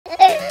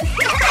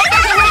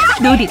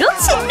놀이로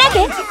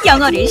신나게,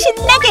 영어를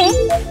신나게.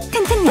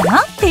 튼튼영어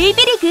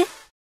베이비리그.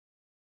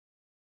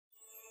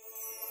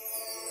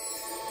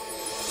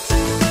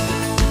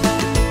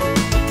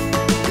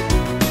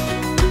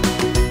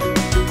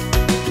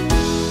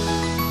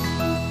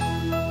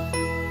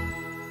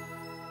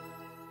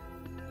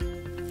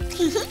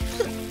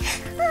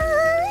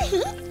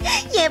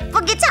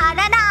 예쁘게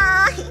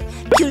자라라.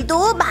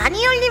 귤도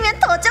많이 열리면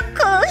더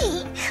좋고.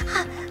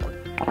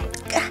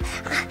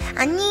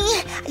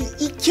 아니,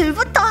 이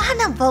귤부터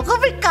하나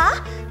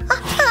먹어볼까?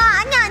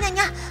 아니야.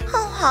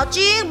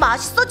 아직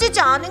맛있어지지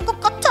않은 것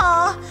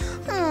같아.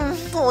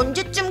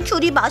 언제쯤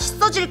귤이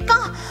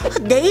맛있어질까?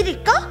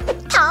 내일일까?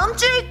 다음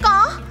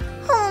주일까?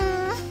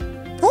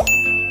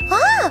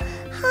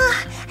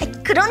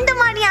 그런데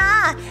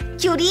말이야,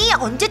 귤이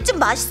언제쯤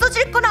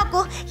맛있어질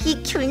거라고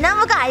이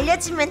귤나무가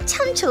알려주면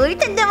참 좋을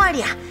텐데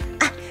말이야.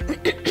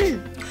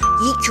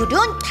 이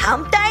귤은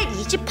다음 달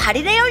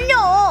 28일에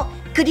열려.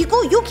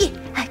 그리고 여기,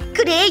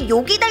 그래,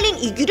 여기 달린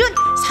이 귤은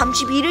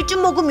 31일쯤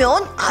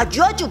먹으면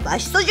아주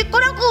맛있어질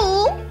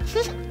거라고.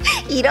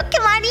 이렇게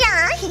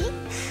말이야.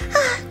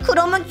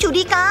 그러면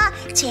귤이가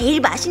제일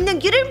맛있는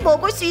귤을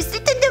먹을 수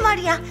있을 텐데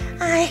말이야.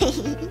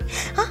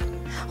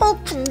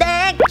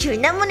 근데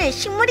귤나무는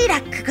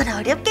식물이라 그건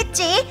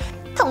어렵겠지.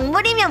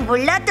 동물이면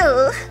몰라도.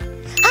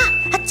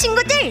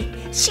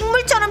 친구들,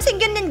 식물처럼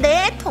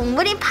생겼는데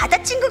동물인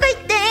바다친구가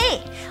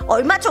있대.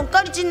 얼마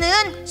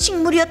전까지는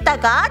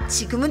식물이었다가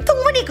지금은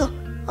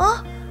동물이고.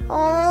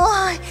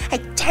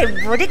 잘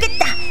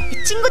모르겠다.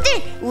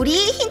 친구들,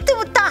 우리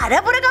힌트부터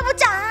알아보러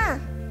가보자.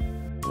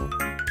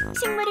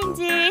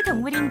 식물인지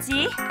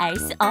동물인지 알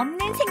수 없는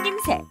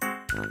생김새.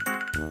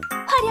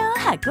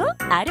 화려하고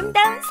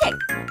아름다운 색.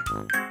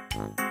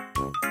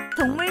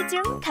 동물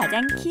중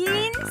가장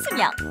긴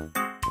수명.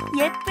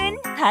 예쁜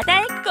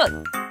바다의 꽃.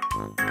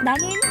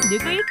 나는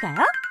누구일까요?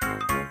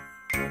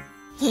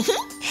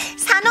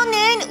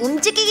 산호는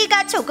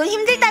움직이기가 조금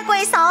힘들다고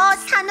해서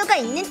산호가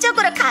있는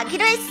쪽으로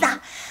가기로 했어.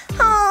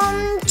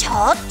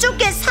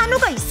 저쪽에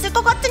산호가 있을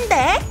것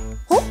같은데?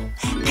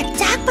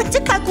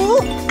 반짝반짝하고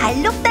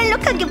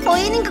알록달록하게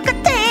보이는 것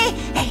같아.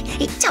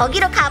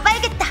 저기로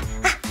가봐야겠다.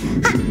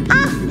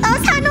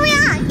 산호야.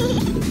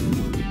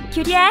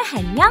 귤이야,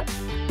 안녕.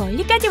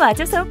 멀리까지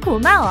와줘서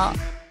고마워.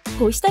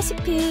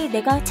 보시다시피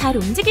내가 잘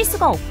움직일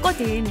수가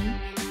없거든.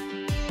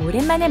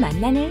 오랜만에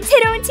만나는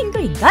새로운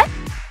친구인걸?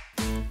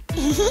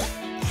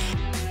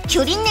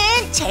 귤이는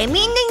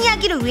재미있는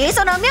이야기를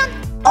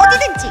위해서라면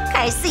어디든지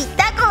갈 수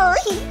있다고.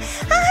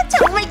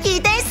 정말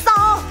기대했어.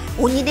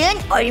 오늘은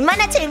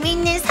얼마나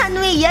재미있는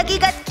산호의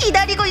이야기가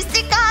기다리고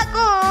있을까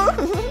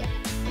하고.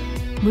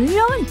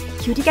 물론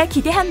귤이가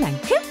기대한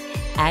만큼,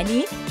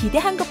 아니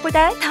기대한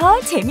것보다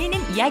더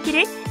재미있는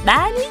이야기를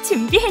많이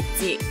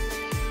준비했지.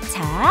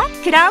 자,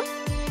 그럼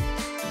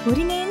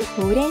우리는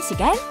오랜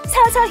시간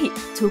서서히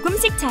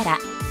조금씩 자라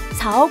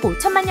 4억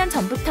 5천만 년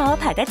전부터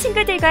바다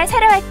친구들과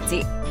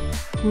살아왔지.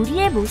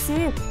 우리의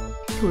모습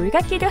돌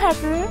같기도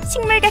하고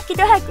식물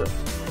같기도 하고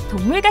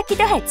동물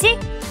같기도 하지.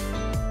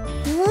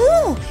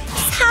 오,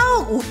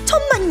 4억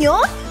 5천만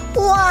년?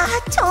 우와,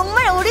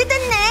 정말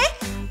오래됐네.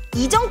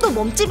 이 정도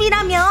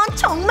몸집이라면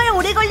정말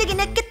오래 걸리긴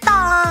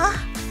했겠다.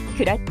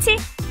 그렇지.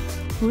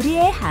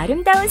 우리의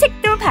아름다운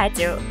색도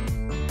봐줘.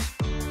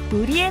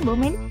 우리의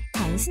몸은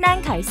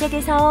단순한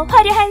갈색에서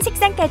화려한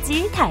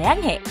색상까지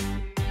다양해.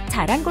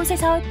 자란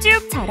곳에서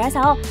쭉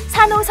자라서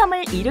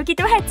산호섬을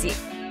이루기도 하지.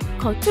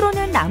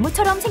 겉으로는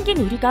나무처럼 생긴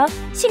우리가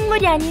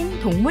식물이 아닌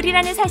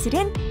동물이라는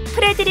사실은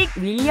프레드릭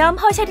윌리엄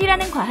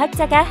허셜이라는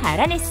과학자가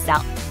알아냈어.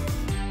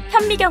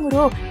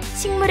 현미경으로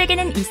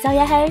식물에게는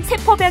있어야 할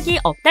세포벽이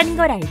없다는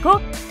걸 알고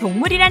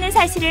동물이라는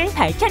사실을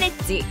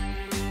밝혀냈지.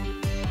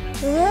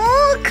 오,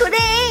 그래.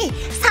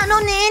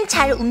 산호는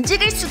잘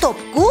움직일 수도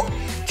없고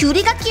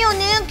귤이가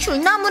키우는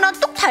귤나무랑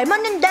똑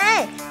닮았는데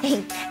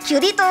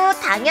귤이도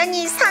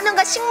당연히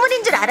산호가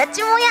식물인 줄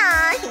알았지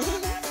뭐야.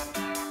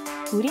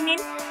 우리는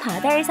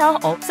바다에서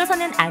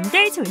없어서는 안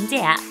될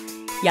존재야.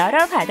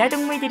 여러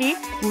바다동물들이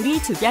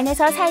우리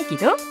주변에서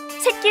살기도,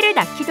 새끼를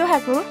낳기도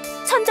하고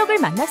천적을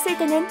만났을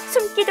때는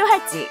숨기도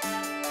하지.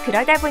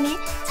 그러다 보니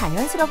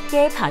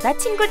자연스럽게 바다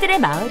친구들의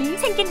마을이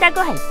생긴다고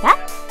할까?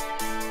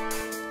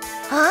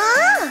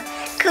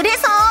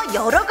 그래서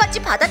여러 가지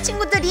바다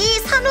친구들이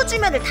산호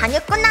주변을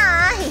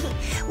다녔구나.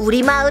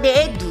 우리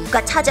마을에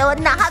누가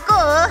찾아왔나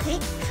하고.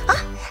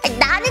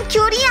 나는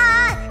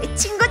귤이야.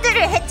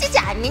 친구들을 해치지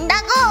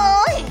않는다고.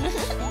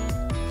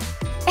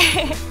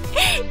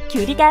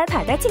 귤이가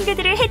바다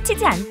친구들을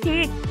해치지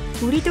않듯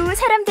우리도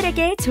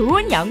사람들에게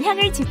좋은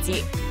영향을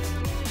주지.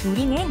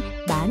 우리는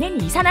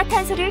많은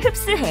이산화탄소를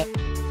흡수해.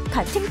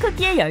 같은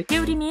크기의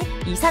열대우림이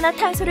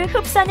이산화탄소를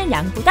흡수하는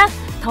양보다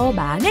더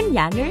많은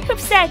양을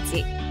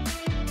흡수하지.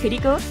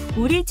 그리고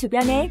우리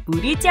주변에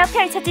물이 쥐어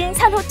펼쳐진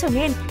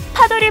산호초는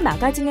파도를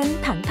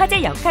막아주는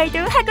방파제 역할도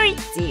하고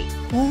있지.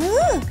 오,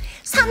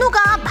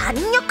 산호가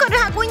많은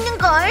역할을 하고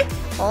있는걸.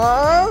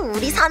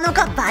 우리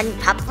산호가 많이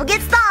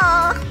바쁘겠어.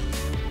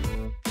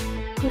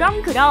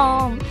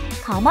 그럼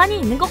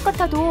가만히 있는 것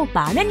같아도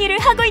많은 일을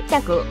하고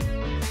있다고.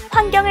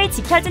 환경을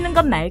지켜주는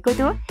것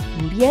말고도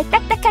물 위의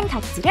딱딱한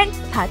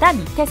각질은 바다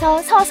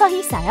밑에서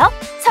서서히 쌓여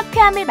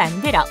석회암을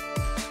만들어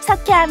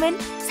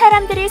석회암은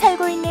사람들이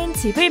살고 있는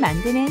집을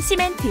만드는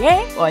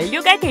시멘트의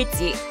원료가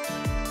되지.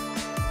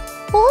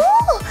 오!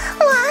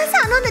 와,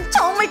 산호는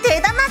정말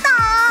대단하다!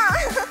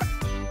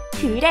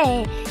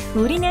 그래,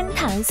 우리는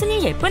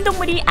단순히 예쁜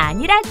동물이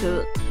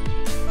아니라고.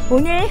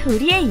 오늘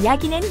우리의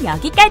이야기는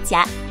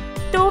여기까지야.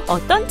 또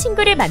어떤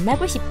친구를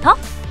만나고 싶어?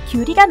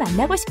 귤이가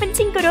만나고 싶은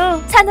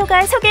친구로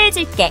산호가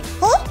소개해줄게.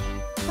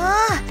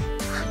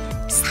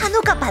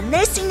 산호가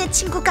만날 수 있는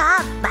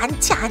친구가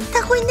많지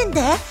않다고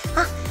했는데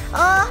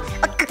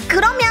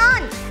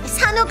그러면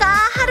산호가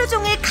하루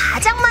종일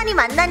가장 많이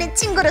만나는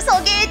친구로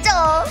소개해줘.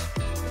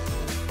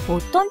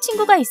 어떤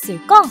친구가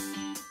있을까?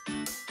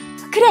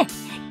 그래,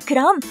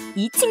 그럼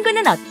이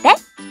친구는 어때?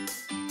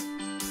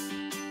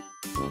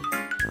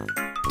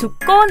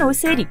 두꺼운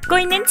옷을 입고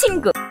있는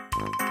친구.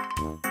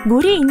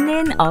 물이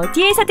있는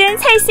어디에서든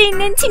살 수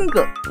있는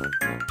친구.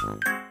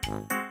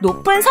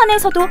 높은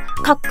산에서도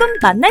가끔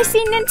만날 수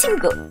있는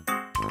친구.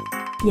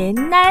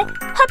 옛날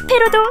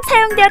화폐로도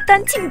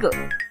사용되었던 친구.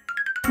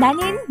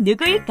 나는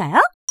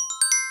누구일까요?